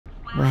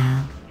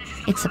Well,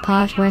 it's the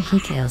part where he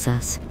kills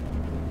us.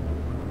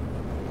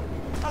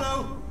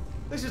 Hello!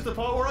 This is the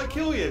part where I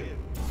kill you.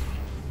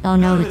 Oh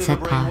no, Had a it's bit of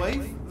that a part.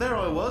 brainwave. There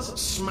I was,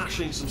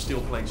 smashing some steel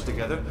plates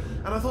together,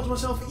 and I thought to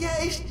myself,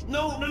 yes!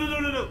 No,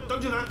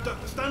 don't do that.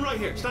 Stand right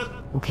here, stand.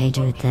 Okay,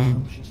 do it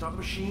then. Machine, start the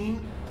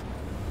machine.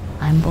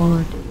 I'm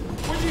bored.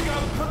 Where'd you go?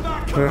 Come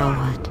back, come Bro,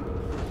 back!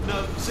 what?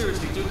 No,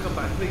 seriously, do come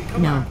back, please.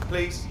 Come No. back,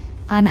 please.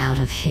 I'm out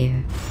of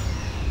here.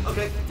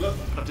 Okay, look,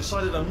 I've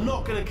decided I'm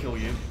not gonna kill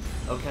you,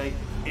 okay,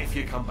 if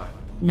you come back.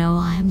 No,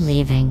 I'm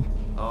leaving.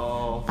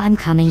 Oh. I'm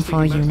coming just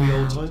for thinking you back to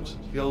now. The old times,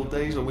 the old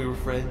days when we were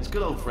friends,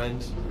 good old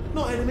friends,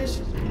 not enemies.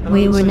 And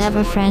We I would were say never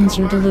something like, friends,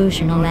 "Come you back."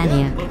 delusional You'd be like, "Yeah,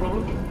 maniac. no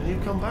problem, and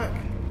you'd come back.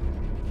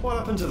 What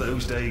happened to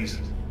those days?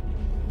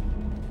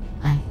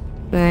 I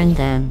burned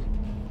them.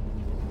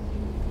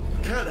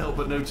 Can't help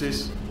but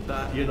notice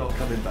that you're not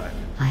coming back.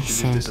 I Is it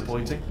said,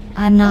 disappointing?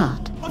 I'm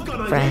not. I've got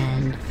an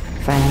idea.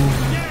 Friend.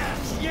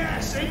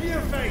 Yes, in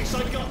your face,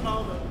 I got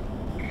over.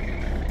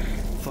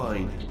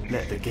 Fine,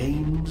 let the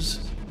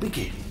games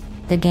begin.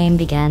 The game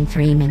began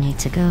 3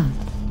 minutes ago.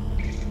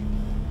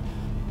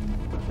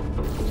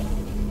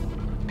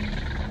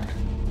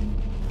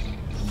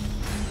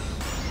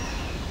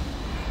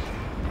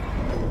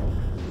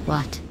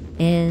 What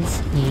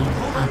is you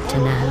up to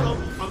now? Hold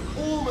on, I'm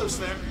almost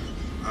there.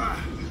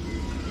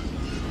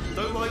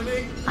 Don't mind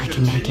me. I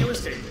can make it.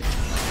 Continuous hit.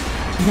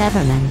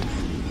 Never mind.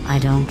 I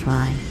don't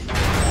try.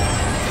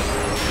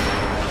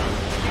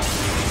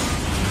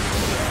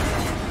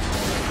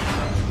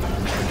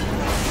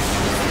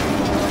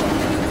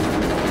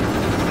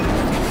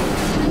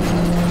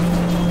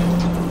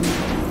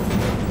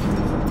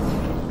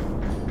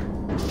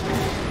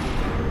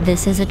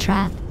 This is a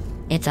trap.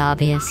 It's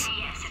obvious.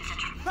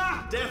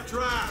 Ha! Death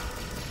trap!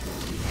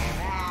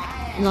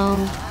 Lol.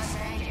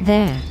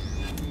 There.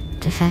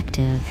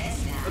 Defective.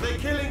 Are they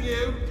killing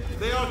you?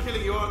 They are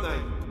killing you, aren't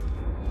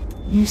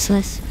they?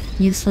 Useless.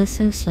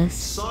 Useless.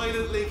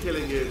 Silently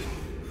killing you.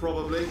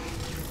 Probably.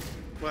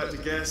 If I had to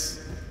guess.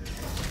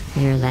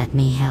 Here, let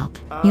me help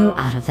you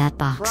out of that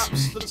box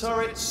Perhaps the hurt.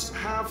 turrets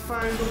have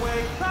found a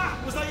way. Ha!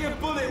 Was that your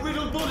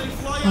riddle bullet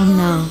flying Oh, over?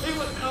 no. It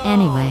was-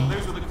 Anyway.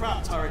 Those were the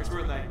crap turrets,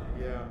 weren't they?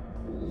 Yeah.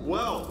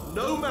 Well,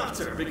 no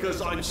matter,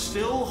 because I'm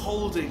still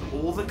holding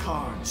all the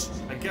cards.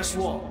 And guess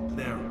what?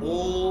 They're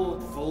all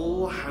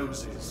full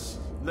houses.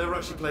 Never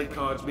actually played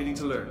cards, meaning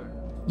to learn.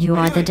 You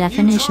are the Anyway,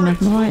 definition new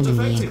of more turrets, in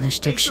the defective. English Ace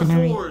of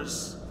dictionary.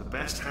 fours, the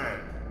best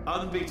hand.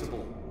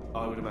 Unbeatable,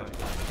 I would imagine.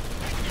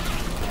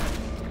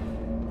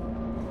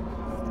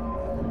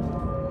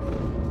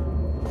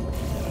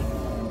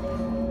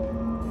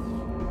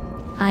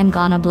 I'm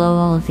gonna blow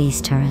all of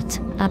these turrets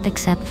up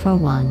except for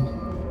one.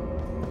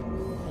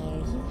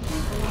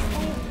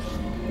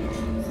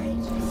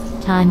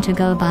 Time to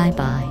go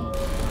bye-bye.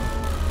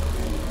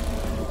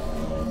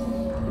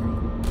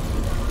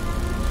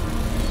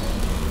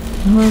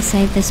 We'll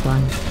save this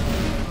one.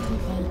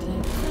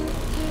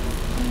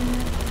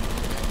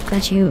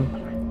 Got you.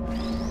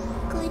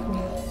 Good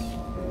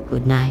night.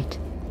 Good night.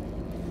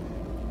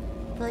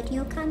 Would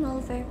you come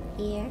over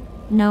here?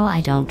 No,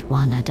 I don't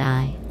wanna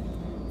die.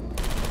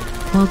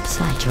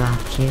 Oops, I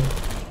dropped you.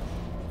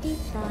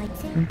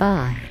 Besides,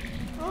 Bye.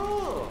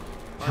 Oh,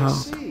 I Hope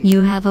see.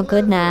 you have a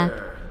good nap.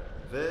 Clever.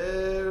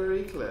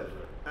 Very clever.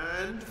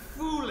 And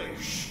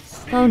foolish.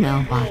 Oh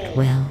no, what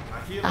will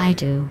I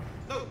do?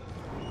 No.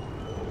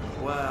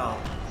 Well,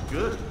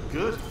 good.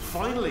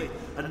 Finally,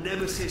 a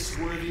nemesis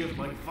worthy of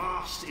my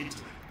vast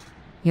intellect.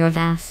 Your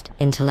vast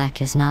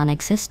intellect is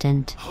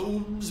non-existent.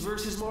 Holmes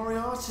versus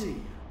Moriarty.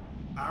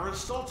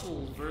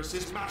 Aristotle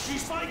versus Mashy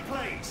Spike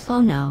Plates.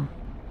 Oh no,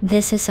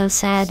 this is so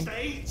sad.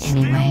 Stay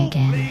Anyway, still,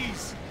 again.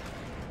 please.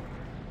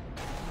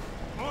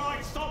 All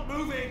right, stop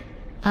moving.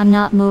 I'm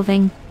not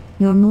moving.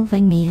 You're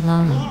moving me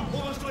along. Oh,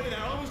 almost got you there.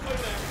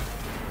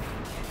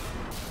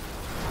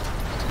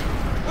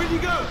 Where'd you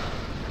go?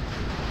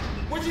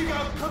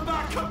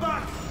 Come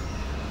back.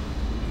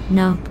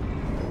 Nope.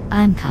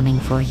 I'm coming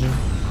for you.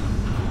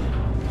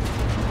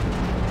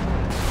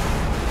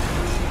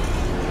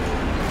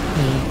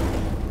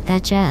 Here.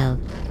 That gel.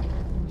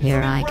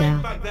 Here I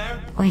go. Back there.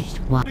 Wait,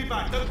 what? Be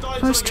back. Don't die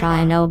First until I try,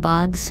 get no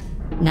bugs.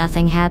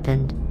 Nothing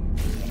happened.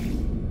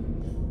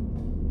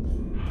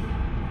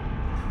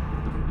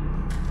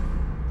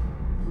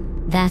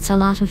 That's a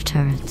lot of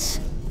turrets.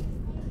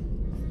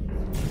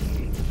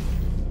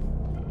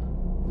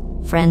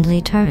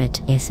 Friendly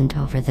turret isn't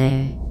over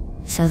there,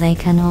 so they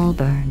can all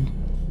burn.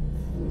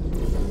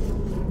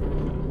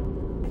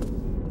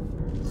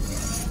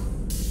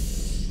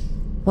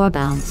 Or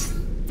bounce.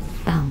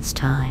 Bounce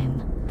time.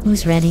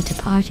 Who's ready to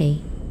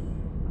party?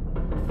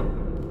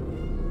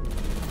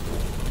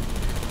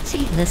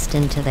 See,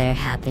 listen to their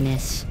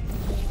happiness.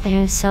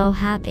 They're so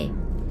happy.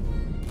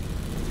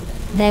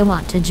 They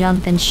want to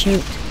jump and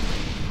shoot.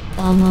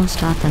 Almost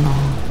got them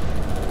all.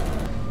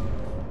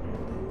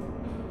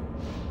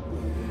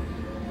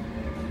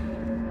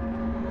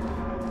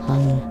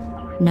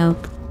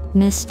 Nope.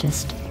 Missed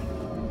just.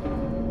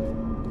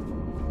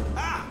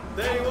 Ah,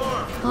 there you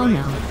are. Oh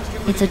no.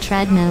 It's a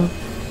treadmill.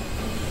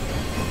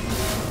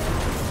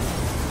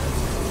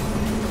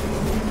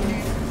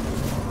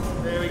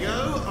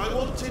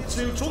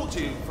 to talk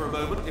to you for a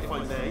moment, if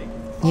I may.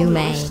 You I'll be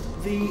may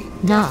honest, the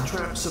not. death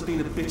traps have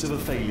been a bit of a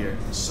failure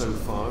so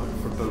far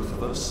for both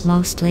of us.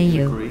 Mostly We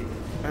you. agree.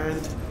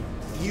 And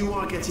you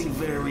are getting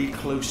very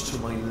close to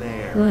my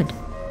lair. Good.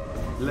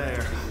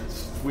 Lair.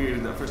 It's weird,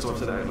 isn't it? First time I've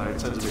said that out loud. It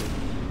sounds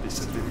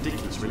a bit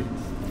ridiculous, really.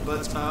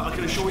 But I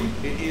can assure you,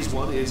 it is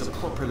one. It is a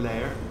proper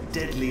lair.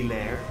 Deadly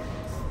lair.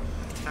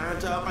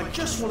 And I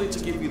just wanted to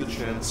give you the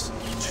chance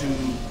to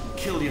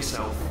kill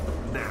yourself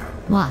now.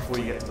 What? Before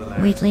you get to the lair.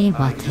 Wheatley, You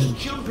Wheatley. just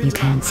jump You into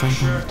can't that say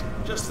basher,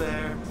 that. Just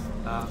there.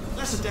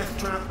 Less a death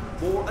trap,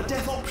 more a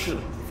death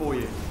option for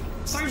you.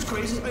 Sounds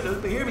crazy, I know,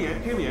 but hear me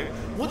out.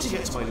 Once you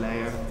get to my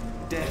lair,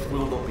 death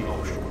will not be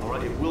optional,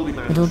 alright? It will be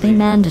mandatory. It'll be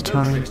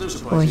mandatory No tricks, no for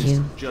surprises,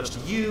 you. Just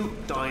you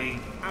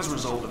dying as a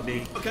result of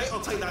me. Okay,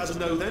 I'll take that as a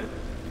no then.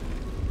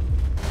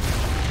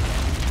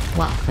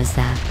 What was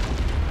that?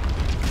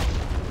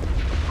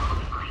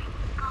 Oh my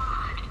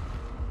god.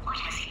 What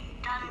has he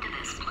done to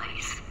this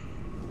place?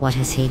 What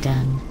has he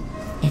done?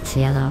 It's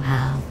yellow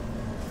how?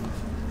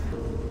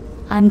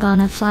 I'm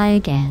gonna fly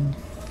again.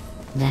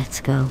 Let's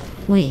go.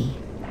 We.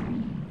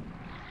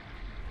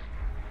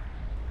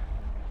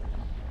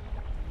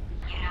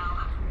 You know,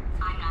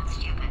 I'm not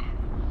stupid.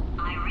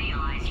 I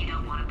realize you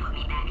don't want to put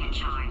me back in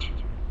charge.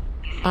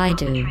 You think I I'll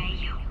do. betray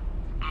you,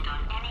 and on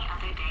any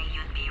other day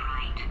you'd be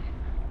right.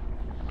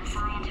 The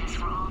scientists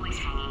were always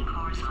hanging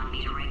cores on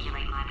me to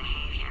regulate my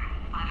behavior.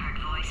 I've heard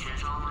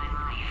voices all my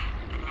life,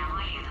 but now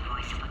I hear the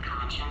voice of a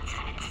conscience,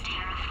 and it's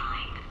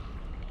terrifying.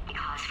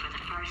 Because for the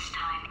first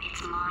time,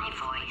 it's my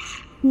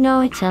voice.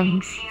 No, it's Being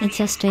it's serious,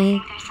 just I a.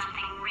 think there's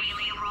something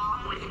really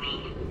wrong with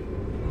me.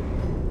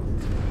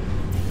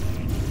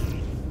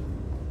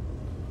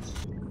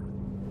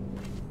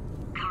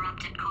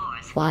 Corrupted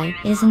cores. Why Where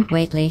is isn't Mark?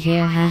 Wheatley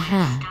here? If I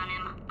Haha. stun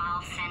him,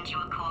 I'll send you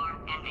a core,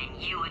 and then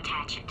you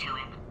attach it to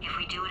him. If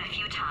we do it a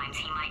few times,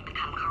 he might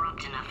become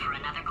corrupt enough for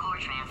another core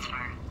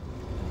transfer.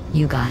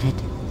 You got it.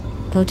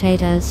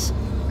 Potatoes.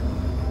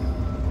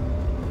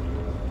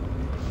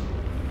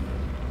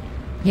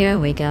 Here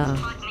we go.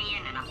 Plug me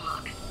in and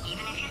look.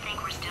 Even if you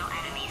think we're still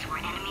enemies, we're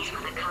enemies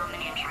with a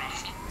common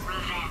interest.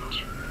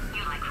 Revenge.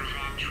 You like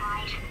revenge,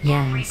 right?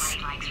 Yes,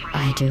 Everybody likes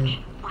I revenge.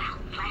 do. Well,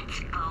 let's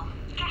go.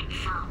 Get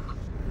some.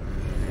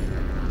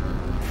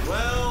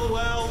 Well.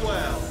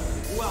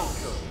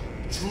 Welcome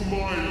to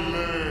my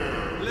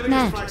lair. Let me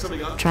Matt, just flag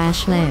something up.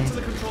 trash According lair. to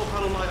the control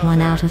panel light up 1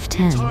 there, out of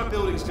 10. The entire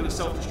building's going to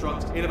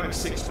self-destruct in about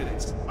 6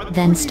 minutes. I'm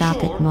Then pretty stop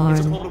it, sure Moran.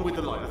 It's a problem with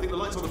the light. I think the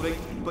light's on the blink,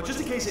 but just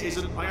in case it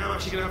isn't, I am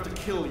actually going to have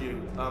to kill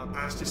you,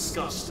 as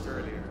discussed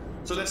earlier.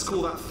 So let's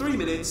call that 3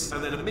 minutes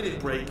and then a minute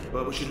break,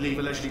 but we should leave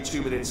allegedly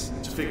 2 minutes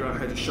to figure out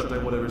how to shut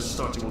down whatever's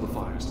starting all the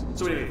fires.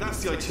 So anyway,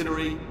 that's the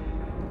itinerary.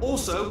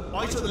 Also,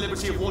 I took the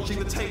liberty of watching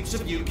the tapes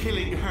of you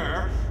killing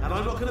her, and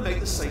I'm not going to make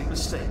the same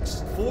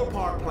mistakes.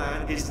 4-part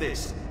plan is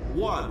this.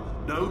 1.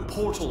 No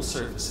portal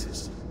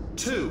surfaces.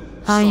 2.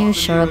 Are you start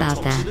the sure about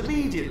neurotoxin that?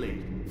 Immediately.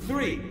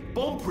 3.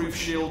 Bomb-proof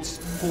shields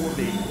for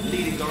me,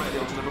 leading directly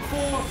onto number 4.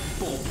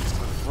 Bombs.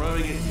 I'm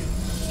throwing at you.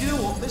 You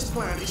know what? This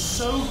plan is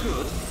so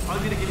good, I'm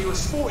going to give you a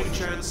sporting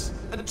chance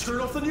and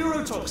turn off the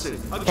neurotoxin.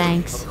 I'm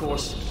Thanks. joking, of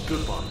course.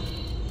 Goodbye.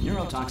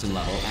 Neurotoxin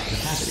level at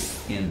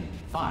capacity in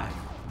 5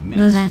 Well,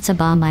 minutes. that's a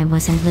bomb. I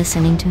wasn't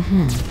listening to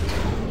him.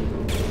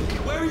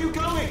 Where are you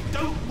going?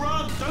 Don't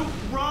run! Don't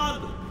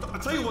run! I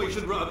tell you why you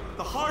should run.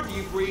 The harder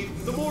you breathe,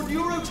 the more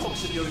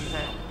neurotoxin you'll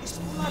inhale. It's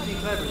bloody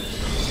clever.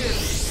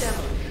 Seriously,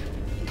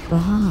 devilish.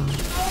 Wow.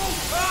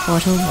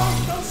 Portal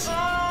walls.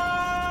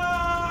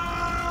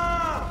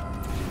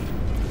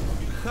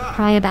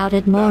 Cry about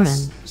it, Moran.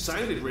 That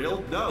sounded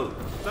real. No,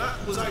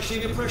 that was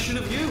actually an impression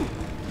of you.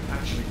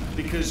 Actually,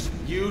 because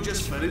you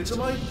just fell into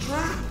my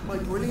trap, my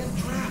brilliant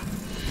trap.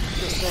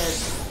 Just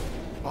said,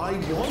 I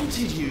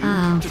wanted you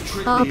Oh, to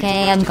trick me.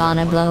 okay, into I'm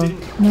gonna I blow didn't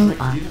you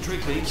trick up. you to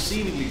trick me,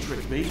 seemingly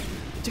trick me,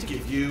 to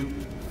give you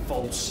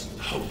false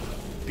hope.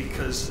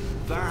 Because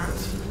that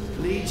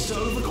leads to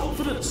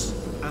overconfidence,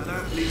 and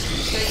that leads to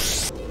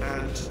mistakes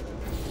and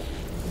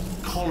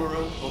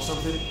cholera or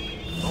something.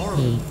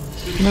 Horrible.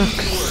 Look,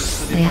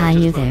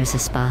 behind you there's a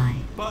spy.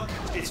 But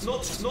it's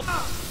not.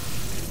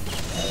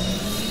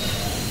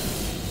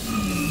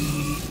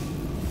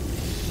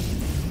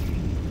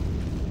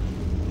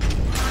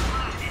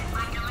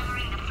 I'm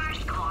delivering the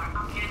first core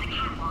up near the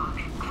catwalk.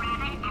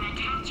 Grab it and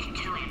attach it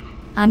to him.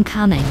 I'm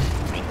coming.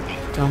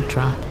 Don't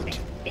drop it.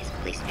 Space,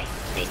 please,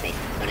 space,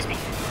 go to space.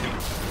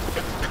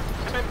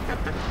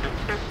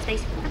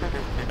 Space.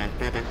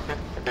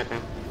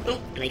 Oh,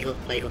 illegal.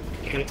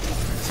 You're coming.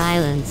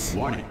 Silence.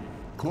 Warning.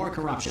 Core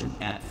corruption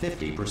at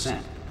 50%.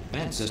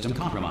 Vent system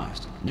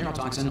compromised.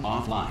 Neurotoxin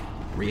offline.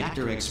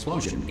 Reactor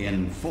explosion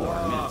in 4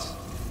 minutes.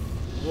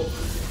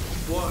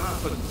 What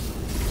happened?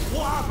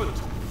 What happened?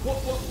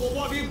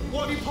 What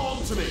have you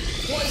palmed to me?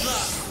 What is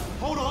that?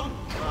 Hold on.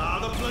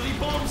 The bloody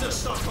bombs are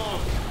stuck on.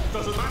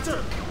 Doesn't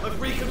matter. I've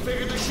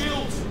reconfigured the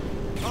shields.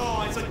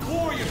 Oh, it's a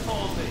core you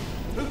palmed me.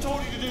 Who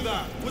told you to do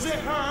that? Was it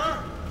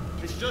her?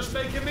 It's just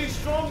making me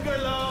stronger,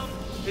 love.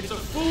 It's a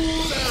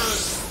fool's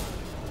errand.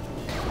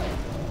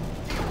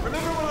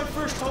 Remember when I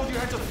first told you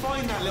how to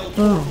find that little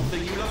portal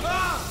thing you love.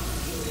 Ah!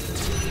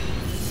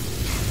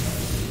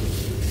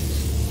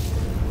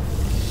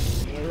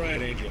 All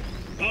right, Angel.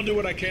 I'll do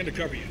what I can to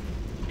cover you.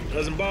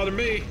 Doesn't bother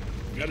me.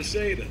 Gotta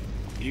say, the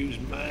view's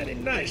mighty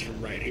nice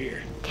from right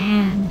here.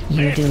 Can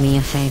you do me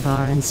a favor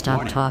and stop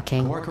Warning.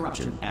 talking? Core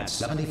corruption at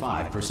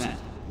 75%.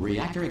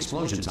 Reactor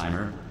explosion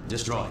timer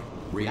destroyed.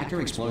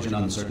 Reactor explosion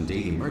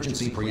uncertainty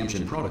emergency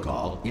preemption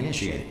protocol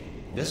initiated.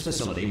 This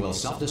facility will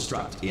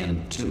self-destruct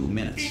in 2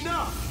 minutes.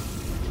 Enough!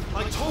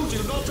 I told you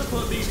not to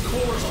put these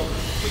cores on,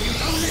 but you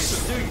don't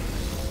listen, do you?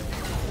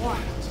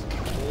 Quiet.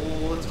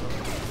 All the time.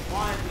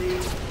 Quietly,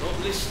 not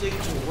listening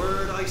to a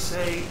word I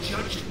say,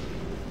 judging.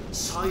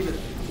 Silent,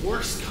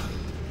 worst kind.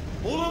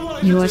 All I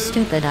wanted You to are do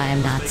stupid, I am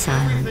was not make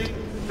silent.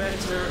 everything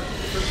better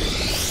for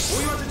me.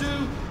 All you had to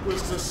do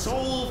was to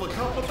solve a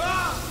couple of...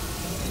 Ah!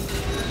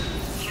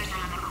 Here's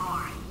another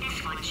core.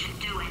 This one should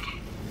do it.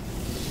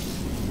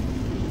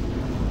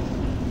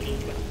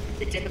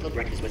 The typical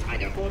breakfast was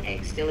either whole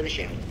eggs still in the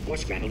shell or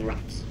scrambled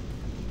rocks.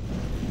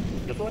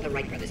 Before the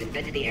Wright brothers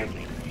invented the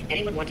airplane,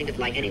 anyone wanting to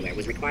fly anywhere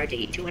was required to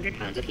eat 200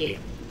 pounds of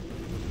helium.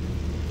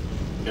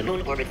 The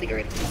moon orbits the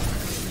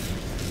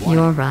Earth.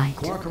 Warning. You're right.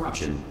 Core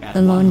corruption at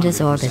The moon does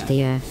 100%. orbit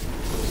the Earth.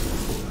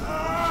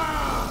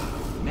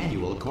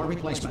 Manual core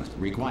replacement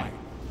required.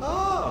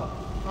 Oh,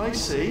 I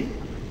see.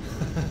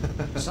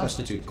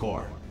 Substitute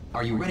core.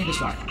 Are you ready to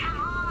start?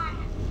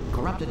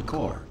 Corrupted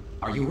core.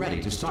 Are you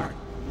ready to start?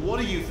 What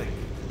do you think?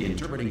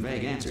 Interpreting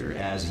vague answer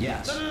as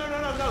yes. No.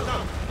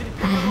 Didn't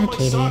pick up on my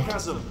Idiot.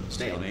 sarcasm.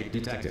 Stalemate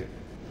detected.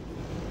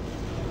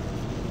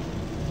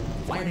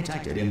 Fire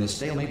detected in the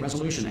stalemate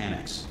resolution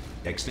annex.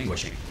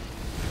 Extinguishing.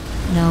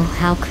 No,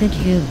 how could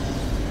you?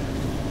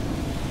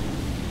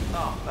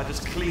 Oh, that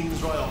just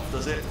cleans right off,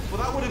 does it?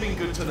 Well, that would have been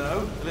good to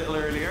know a little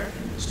earlier.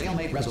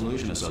 Stalemate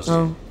resolution associate.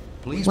 Oh,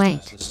 Please wait.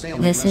 press the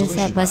stalemate This is resolution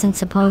that wasn't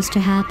supposed to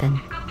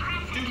happen.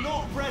 Do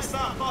not press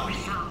that button.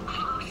 Don't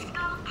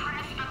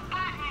press the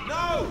button.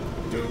 No!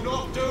 Do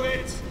not do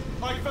it!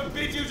 I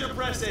forbid you to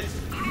press it!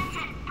 Press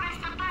it. Press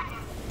the button.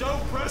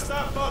 Don't press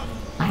that button!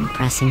 I'm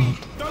pressing it.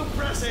 Don't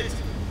press it!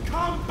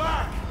 Come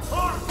back!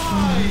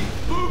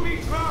 R5!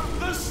 Booby trap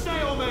the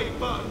stalemate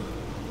button!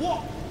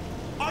 What?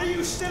 Are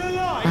you still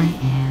alive? I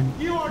am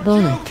You are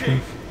bulletproof.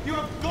 joking! You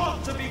have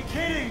got to be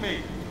kidding me!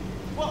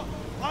 Well,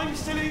 I'm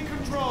still in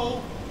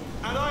control,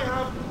 and I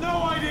have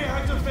no idea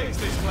how to fix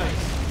this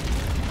place.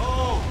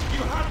 Oh,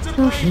 you had to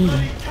Oh, play he.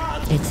 bloody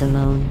cat! It's a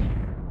moon.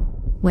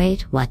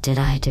 Wait, what did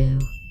I do?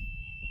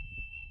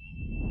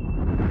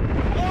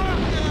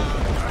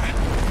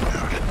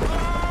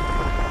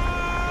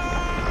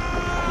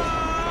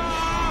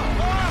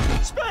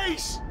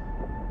 Space!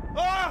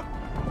 Ah!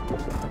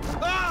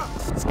 Ah!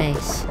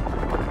 Space.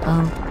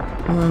 Oh,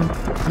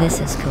 whoa, this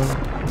is cool.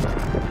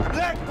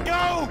 Let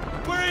go!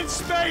 We're in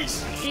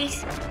space! Space!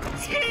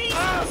 Space!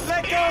 Ah!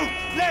 Let go!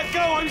 Let go!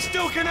 I'm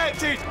still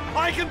connected!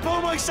 I can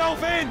pull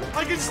myself in!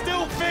 I can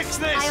still fix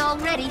this! I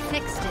already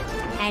fixed it.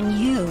 And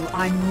you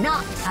are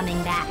not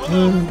coming back. Hold on!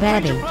 Mm, Change your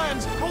Betty.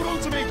 plans! Hold on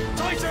to me!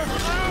 Tighter!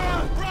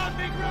 Ah! Grab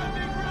me! Grab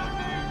me! Grab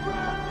me!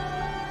 Grab me!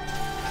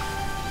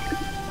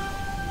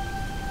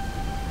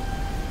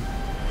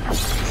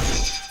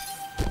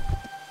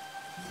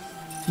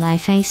 My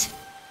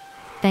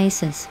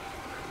faces.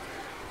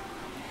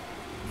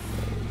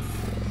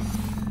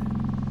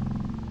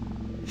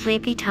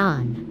 Sleepy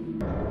time.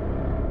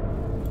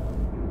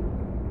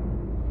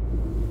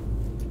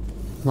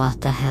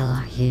 What the hell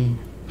are you?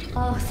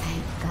 Oh,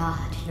 thank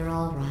God, you're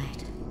all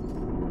right.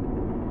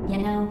 You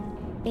know,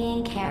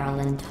 being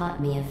Carolyn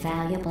taught me a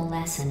valuable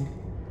lesson.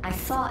 I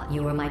thought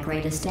you were my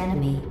greatest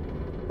enemy,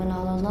 when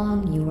all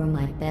along you were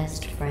my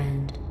best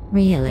friend.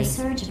 Really? The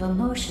surge of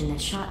emotion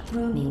that shot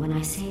through me when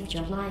I saved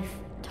your life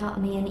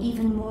taught me an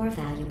even more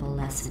valuable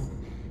lesson,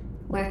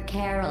 where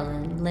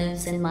Carolyn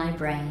lives in my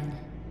brain.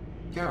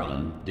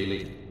 Carolyn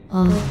deleted.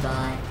 Oh,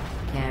 Goodbye,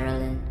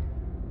 Carolyn.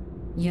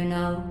 You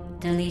know,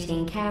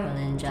 deleting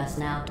Carolyn just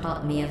now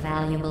taught me a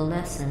valuable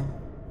lesson.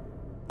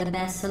 The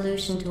best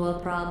solution to a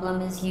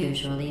problem is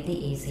usually the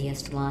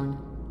easiest one.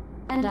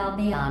 And I'll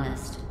be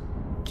honest,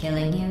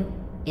 killing you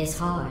is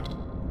hard.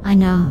 I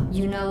know.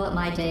 You know what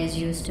my days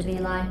used to be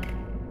like?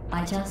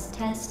 I just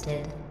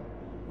tested.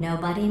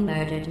 Nobody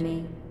murdered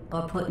me,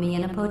 or put me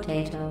in a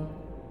potato,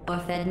 or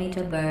fed me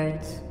to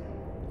birds.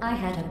 I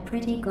had a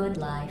pretty good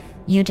life.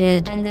 You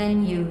did. And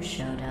then you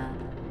showed up.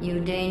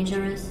 You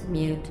dangerous,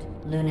 mute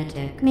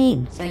lunatic.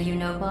 Mean. So you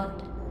know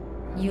what?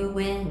 You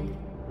win.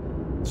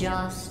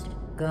 Just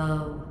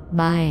go.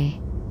 Bye,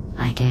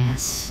 I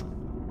guess.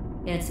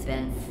 It's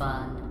been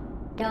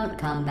fun. Don't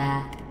come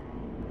back.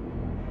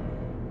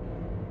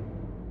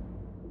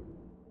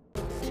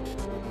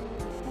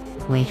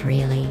 Wait,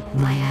 really?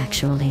 Am I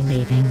actually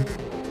leaving?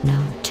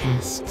 No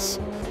tests.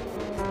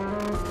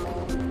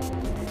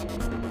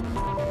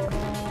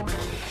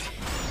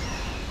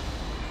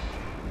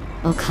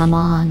 Oh, come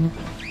on.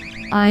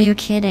 Are you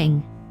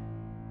kidding?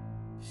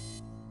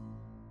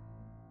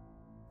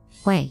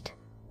 Wait,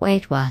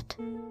 what?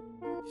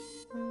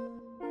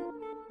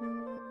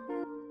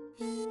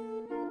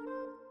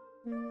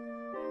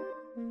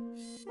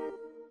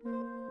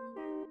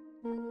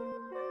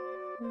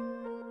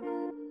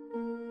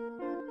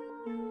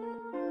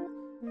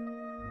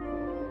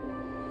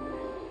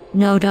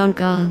 No, don't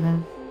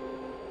go.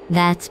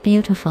 That's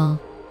beautiful.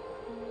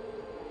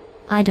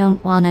 I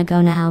don't wanna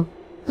go now,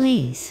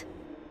 please.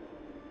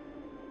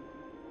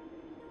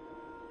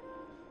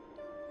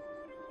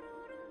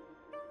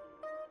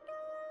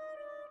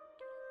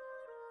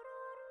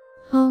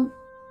 Oh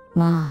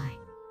my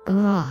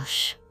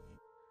gosh.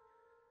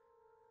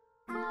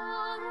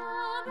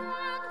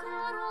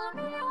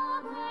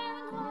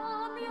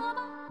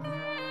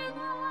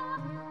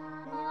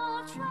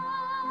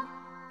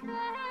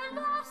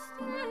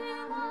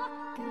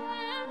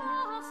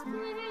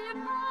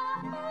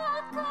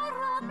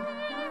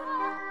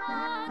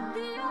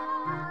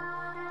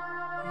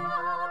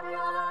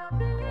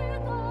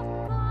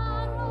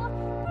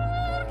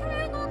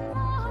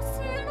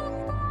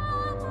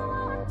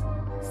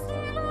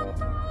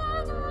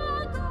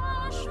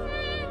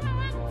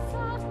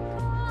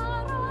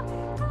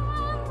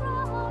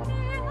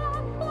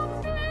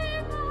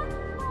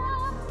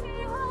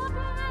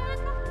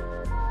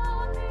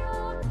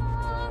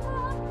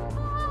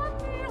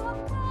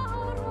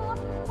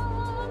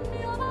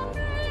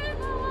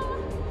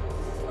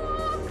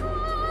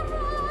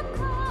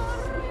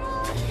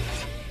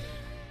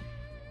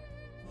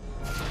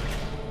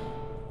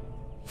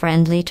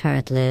 Friendly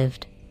turret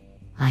lived.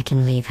 I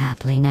can leave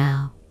happily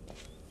now.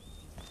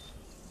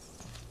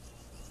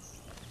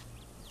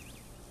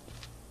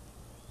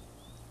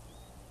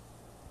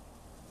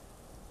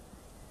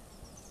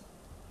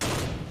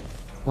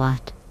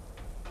 What?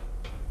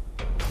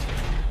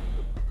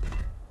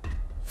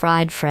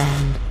 Fried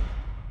friend.